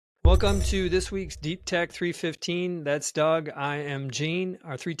Welcome to this week's DeepTech315. That's Doug. I am Gene.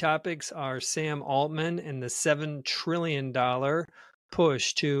 Our three topics are Sam Altman and the $7 trillion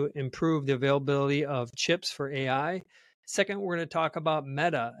push to improve the availability of chips for AI. Second, we're going to talk about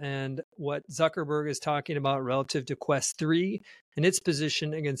Meta and what Zuckerberg is talking about relative to Quest 3 and its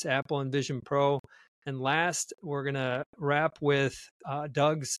position against Apple and Vision Pro. And last, we're going to wrap with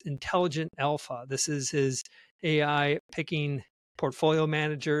Doug's Intelligent Alpha. This is his AI picking portfolio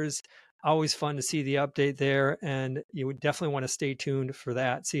managers. Always fun to see the update there. And you would definitely want to stay tuned for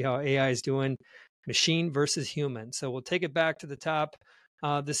that, see how AI is doing machine versus human. So we'll take it back to the top.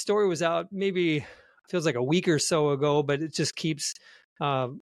 The story was out maybe feels like a week or so ago, but it just keeps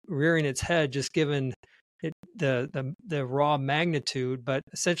rearing its head, just given it, the raw magnitude. But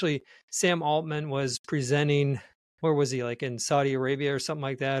essentially, Sam Altman was presenting, where was he, like in Saudi Arabia or something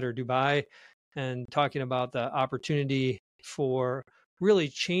like that, or Dubai, and talking about the opportunity for really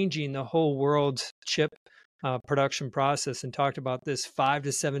changing the whole world's chip production process, and talked about this $5 to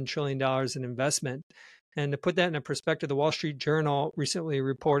 $7 trillion in investment. And to put that in a perspective, the Wall Street Journal recently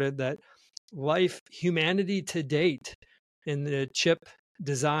reported that humanity to date in the chip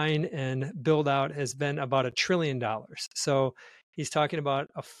design and build out has been about $1 trillion. So he's talking about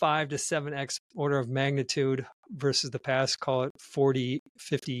a 5 to 7x order of magnitude versus the past, call it 40,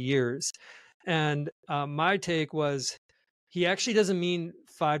 50 years. And my take was, he actually doesn't mean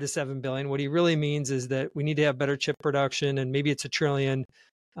 5 to 7 billion. What he really means is that we need to have better chip production, and maybe it's $1 trillion,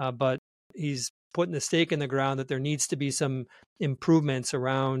 but he's putting the stake in the ground that there needs to be some improvements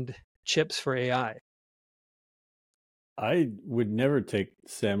around chips for AI. I would never take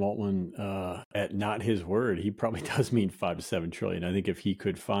Sam Altman at not his word. He probably does mean 5 to 7 trillion. I think if he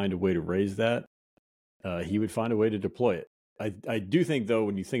could find a way to raise that, he would find a way to deploy it. I do think, though,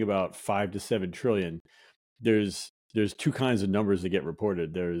 when you think about 5 to 7 trillion, there's two kinds of numbers that get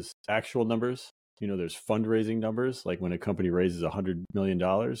reported. There's actual numbers, there's fundraising numbers, like when a company raises $100 million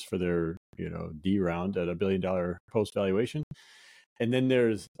for their, D round at $1 billion post valuation. And then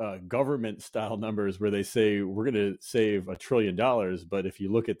there's government style numbers where they say, we're going to save $1 trillion. But if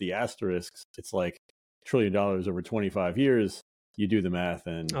you look at the asterisks, it's like $1 trillion over 25 years. You do the math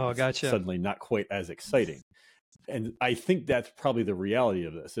and it's suddenly not quite as exciting. And I think that's probably the reality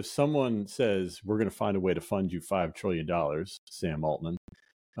of this. If someone says, we're going to find a way to fund you $5 trillion, Sam Altman,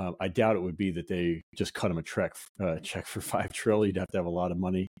 I doubt it would be that they just cut him a check for $5 trillion. You'd have to have a lot of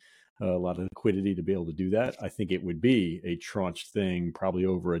money, a lot of liquidity to be able to do that. I think it would be a tranched thing, probably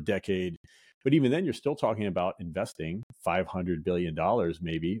over a decade. But even then, you're still talking about investing $500 billion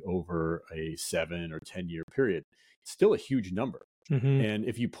maybe over a 7 or 10-year period. It's still a huge number. Mm-hmm. And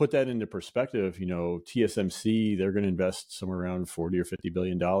if you put that into perspective, TSMC, they're going to invest somewhere around $40 or $50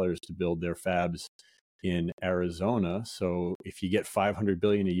 billion to build their fabs in Arizona. So if you get $500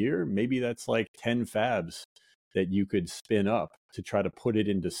 billion a year, maybe that's like 10 fabs that you could spin up to try to put it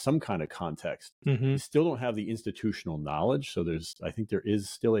into some kind of context. Mm-hmm. You still don't have the institutional knowledge. So I think there is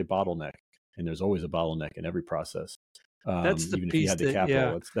still a bottleneck, and there's always a bottleneck in every process. That's the even piece if you had the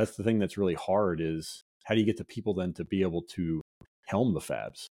capital, that's the thing that's really hard, is how do you get the people then to be able to helm the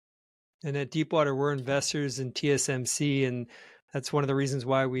fabs? And at Deepwater, we're investors in TSMC, and that's one of the reasons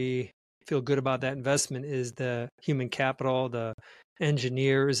why we feel good about that investment, is the human capital, the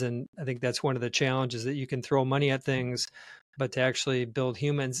engineers. And I think that's one of the challenges, that you can throw money at things, but to actually build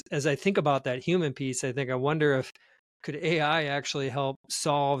humans. As I think about that human piece, I wonder if could AI actually help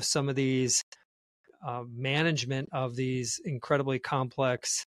solve some of these management of these incredibly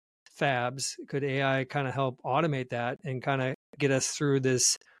complex fabs? Could AI kind of help automate that and kind of get us through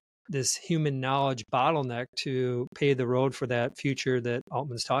this human knowledge bottleneck to pave the road for that future that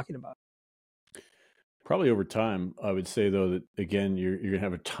Altman's talking about? Probably over time. I would say, though, that again, you're going to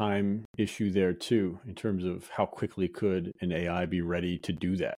have a time issue there too, in terms of how quickly could an AI be ready to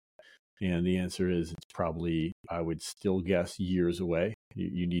do that. And the answer is, it's probably, I would still guess, years away.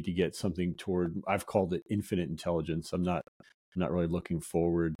 You need to get something toward, I've called it infinite intelligence. I'm not really looking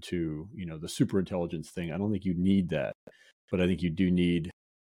forward to, the super intelligence thing. I don't think you need that, but I think you do need,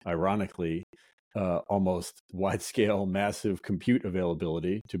 ironically, almost wide scale, massive compute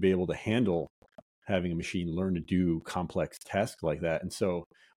availability to be able to handle having a machine learn to do complex tasks like that. And so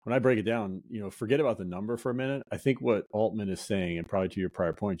when I break it down, forget about the number for a minute. I think what Altman is saying, and probably to your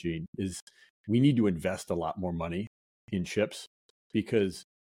prior point, Gene, is we need to invest a lot more money in chips, because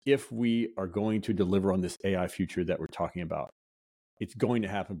if we are going to deliver on this AI future that we're talking about, it's going to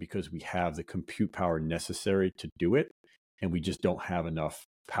happen because we have the compute power necessary to do it, and we just don't have enough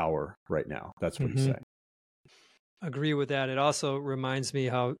power right now. That's what he's saying. Agree with that. It also reminds me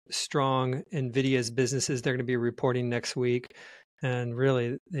how strong NVIDIA's business is. They're going to be reporting next week. And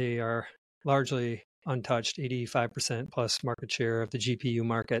really, they are largely untouched, 85% plus market share of the GPU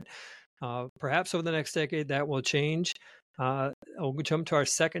market. Perhaps over the next decade, that will change. We'll jump to our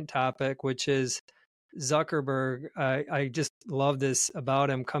second topic, which is Zuckerberg. I just love this about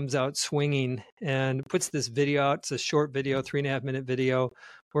him. Comes out swinging and puts this video out. It's a short video, 3.5-minute video,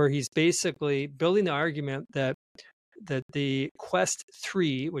 where he's basically building the argument that the Quest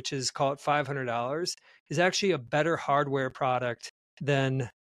 3, which is called $500, is actually a better hardware product than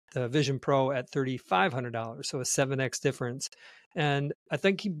the Vision Pro at $3,500, so a 7x difference. And I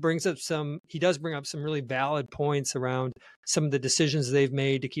think he does bring up some really valid points around some of the decisions they've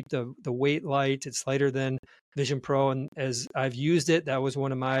made to keep the weight light. It's lighter than Vision Pro, and as I've used it, that was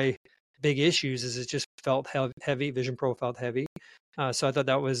one of my big issues, is it just felt heavy. Vision Pro felt heavy. So I thought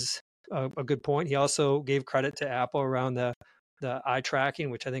that was a good point. He also gave credit to Apple around the eye tracking,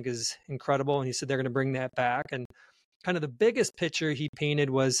 which I think is incredible. And he said they're going to bring that back. And kind of the biggest picture he painted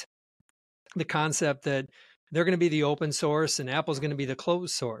was the concept that they're going to be the open source and Apple's going to be the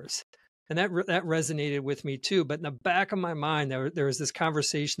closed source. And that resonated with me too. But in the back of my mind, there was this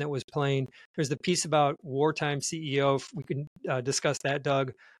conversation that was playing. There's the piece about wartime CEO. If we can discuss that,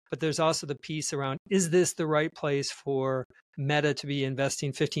 Doug. But there's also the piece around, is this the right place for Meta to be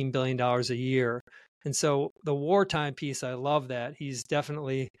investing $15 billion a year? And so the wartime piece, I love that. He's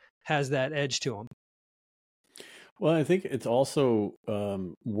definitely has that edge to him. Well, I think it's also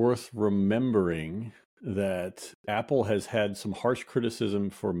worth remembering that Apple has had some harsh criticism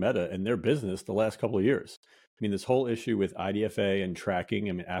for Meta and their business the last couple of years. I mean, this whole issue with IDFA and tracking,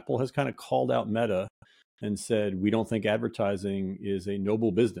 I mean, Apple has kind of called out Meta and said, we don't think advertising is a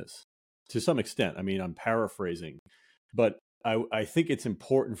noble business to some extent. I mean, I'm paraphrasing, but I think it's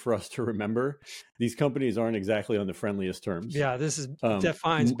important for us to remember these companies aren't exactly on the friendliest terms. Yeah, this is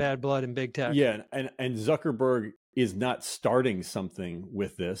defines bad blood in big tech. Yeah, and Zuckerberg is not starting something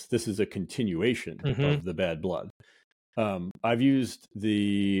with this. This is a continuation of the bad blood. I've used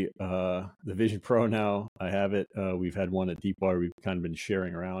the Vision Pro now. I have it. We've had one at Deepwater. We've kind of been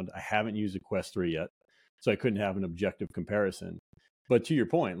sharing around. I haven't used the Quest 3 yet, so I couldn't have an objective comparison. But to your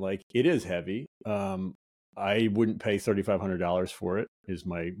point, like, it is heavy. I wouldn't pay $3,500 for it, is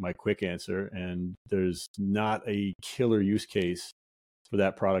my quick answer. And there's not a killer use case for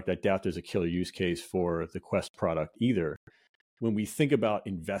that product. I doubt there's a killer use case for the Quest product either. When we think about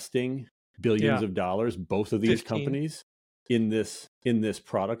investing billions of dollars, both of these companies in this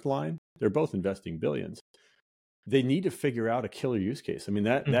product line, they're both investing billions. They need to figure out a killer use case. I mean,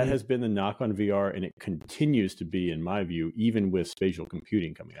 that has been the knock on VR, and it continues to be, in my view, even with spatial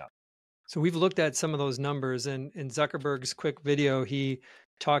computing coming out. So we've looked at some of those numbers, and in Zuckerberg's quick video, he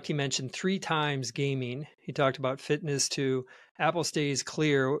mentioned 3 times gaming. He talked about fitness too. Apple stays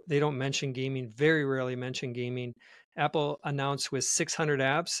clear. They don't mention gaming, very rarely mention gaming. Apple announced with 600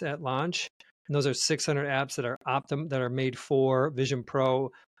 apps at launch, and those are 600 apps that are made for Vision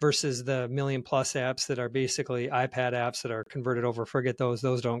Pro versus the million plus apps that are basically iPad apps that are converted over. Forget those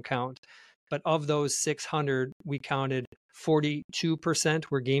don't count. But of those 600, we counted 42%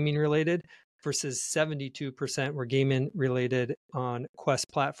 were gaming related versus 72% were gaming related on Quest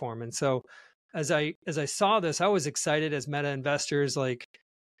platform. And so as I saw this, I was excited as Meta investors, like,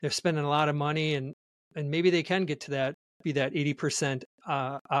 they're spending a lot of money and maybe they can get to that 80%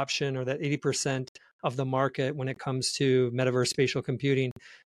 option, or that 80% of the market when it comes to metaverse spatial computing.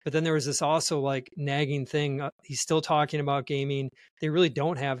 But then there was this also like nagging thing. He's still talking about gaming. They really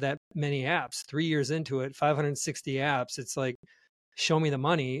don't have that many apps. 3 years into it, 560 apps. It's like, show me the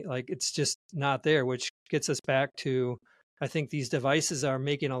money. Like, it's just not there, which gets us back to, I think these devices are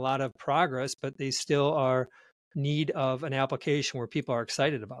making a lot of progress, but they still are need of an application where people are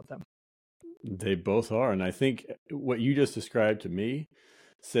excited about them. They both are. And I think what you just described to me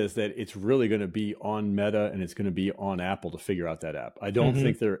says that it's really going to be on Meta and it's going to be on Apple to figure out that app. I don't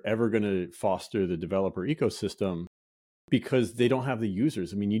think they're ever going to foster the developer ecosystem because they don't have the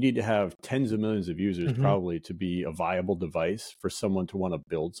users. I mean, you need to have tens of millions of users probably to be a viable device for someone to want to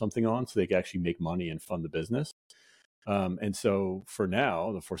build something on so they can actually make money and fund the business. And so for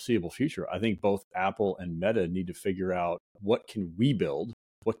now, the foreseeable future, I think both Apple and Meta need to figure out what can we build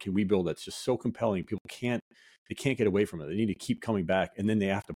that's just so compelling people can't get away from it. They need to keep coming back, and then they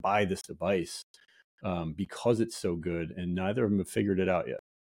have to buy this device because it's so good, and neither of them have figured it out yet.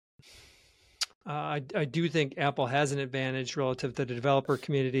 I do think Apple has an advantage relative to the developer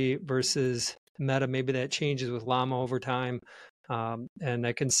community versus Meta. Maybe that changes with Llama over time. And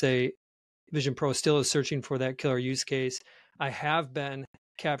I can say Vision Pro still is searching for that killer use case. I have been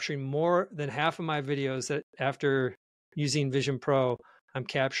capturing more than half of my videos that after using Vision Pro, I'm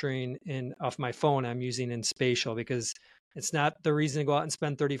capturing off my phone, I'm using in spatial, because It's not the reason to go out and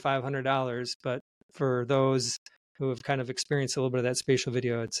spend $3,500, but for those who have kind of experienced a little bit of that spatial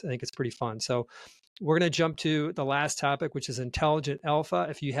video, I think it's pretty fun. So we're going to jump to the last topic, which is intelligent alpha.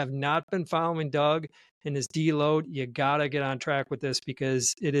 If you have not been following Doug and his deload, you got to get on track with this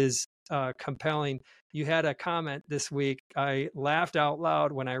because it is compelling. You had a comment this week. I laughed out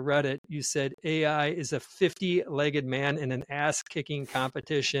loud when I read it. You said AI is a 50-legged man in an ass-kicking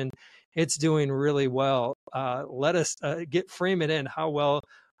competition. It's doing really well. Let us frame it in. How well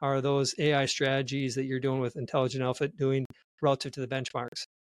are those AI strategies that you're doing with Intelligent Alpha doing relative to the benchmarks?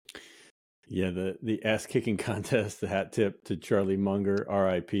 Yeah, the ass kicking contest, the hat tip to Charlie Munger,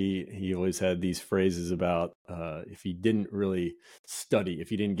 R.I.P. He always had these phrases about if you didn't really study,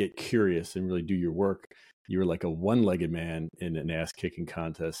 if you didn't get curious and really do your work, you were like a one-legged man in an ass kicking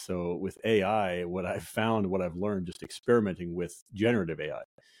contest. So with AI, what I've found, what I've learned just experimenting with generative AI,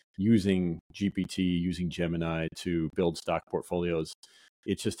 using GPT, using Gemini to build stock portfolios,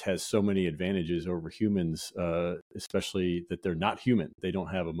 it just has so many advantages over humans, especially that they're not human. They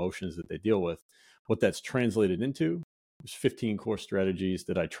don't have emotions that they deal with. What that's translated into is 15 core strategies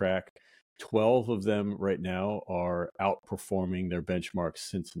that I track. 12 of them right now are outperforming their benchmarks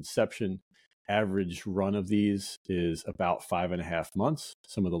since inception. Average run of these is about 5.5 months.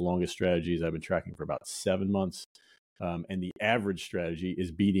 Some of the longest strategies I've been tracking for about 7 months. And the average strategy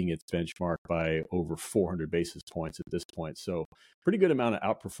is beating its benchmark by over 400 basis points at this point. So pretty good amount of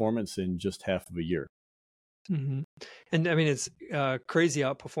outperformance in just half of a year. Mm-hmm. And I mean, it's crazy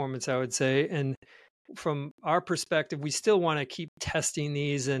outperformance, I would say. And from our perspective, we still want to keep testing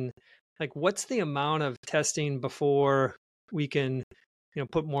these. And like, what's the amount of testing before we can,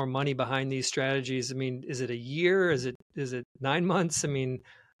 put more money behind these strategies? I mean, is it a year? Is it 9 months? I mean,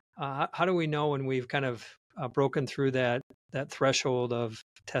 how do we know when we've kind of broken through that threshold of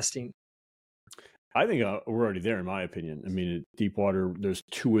testing? I think we're already there, in my opinion. I mean, at Deepwater, there's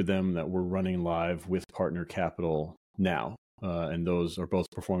 2 of them that we're running live with partner capital now, and those are both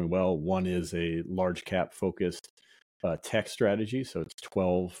performing well. One is a large cap focused tech strategy, so it's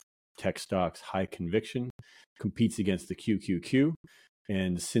 12 tech stocks, high conviction, competes against the QQQ.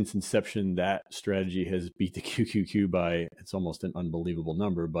 And since inception, that strategy has beat the QQQ by, it's almost an unbelievable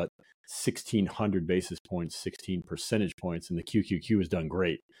number, but 1,600 basis points, 16 percentage points, and the QQQ has done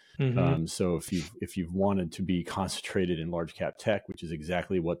great. Mm-hmm. So if you've wanted to be concentrated in large cap tech, which is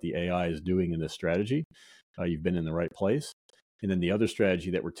exactly what the AI is doing in this strategy, you've been in the right place. And then the other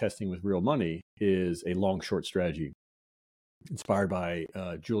strategy that we're testing with real money is a long short strategy, inspired by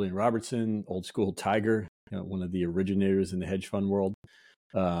Julian Robertson, old school Tiger, one of the originators in the hedge fund world.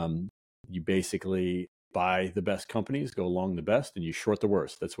 You basically buy the best companies, go long the best, and you short the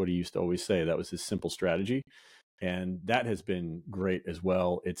worst. That's what he used to always say. That was his simple strategy. And that has been great as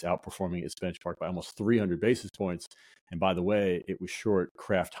well. It's outperforming its benchmark by almost 300 basis points. And by the way, it was short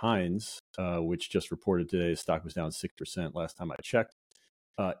Kraft Heinz, which just reported today the stock was down 6% last time I checked.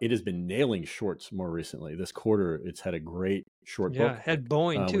 It has been nailing shorts more recently. This quarter, it's had a great short book. Yeah, it had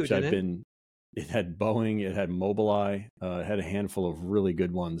Boeing too, which didn't it? It had Boeing, it had Mobileye, it had a handful of really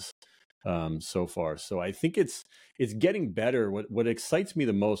good ones so far. So I think it's getting better. What excites me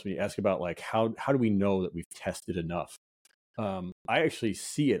the most when you ask about like how do we know that we've tested enough? I actually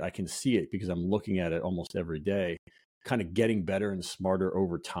see it. I can see it because I'm looking at it almost every day, kind of getting better and smarter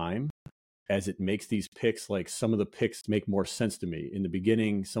over time as it makes these picks. Like some of the picks make more sense to me. In the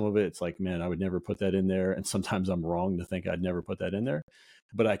beginning, some of it's like, man, I would never put that in there. And sometimes I'm wrong to think I'd never put that in there.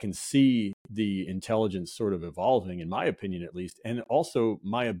 But I can see the intelligence sort of evolving, in my opinion, at least. And also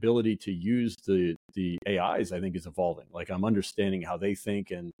my ability to use the AIs, I think, is evolving. Like I'm understanding how they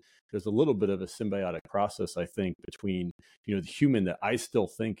think. And there's a little bit of a symbiotic process, I think, between, the human that I still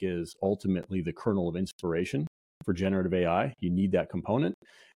think is ultimately the kernel of inspiration for generative AI. You need that component.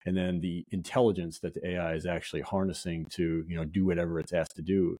 And then the intelligence that the AI is actually harnessing to, do whatever it's asked to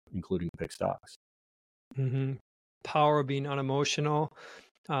do, including pick stocks. Mm-hmm. Power of being unemotional,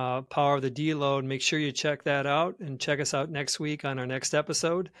 power of the deload. Make sure you check that out and check us out next week on our next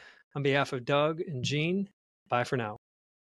episode. On behalf of Doug and Gene, bye for now.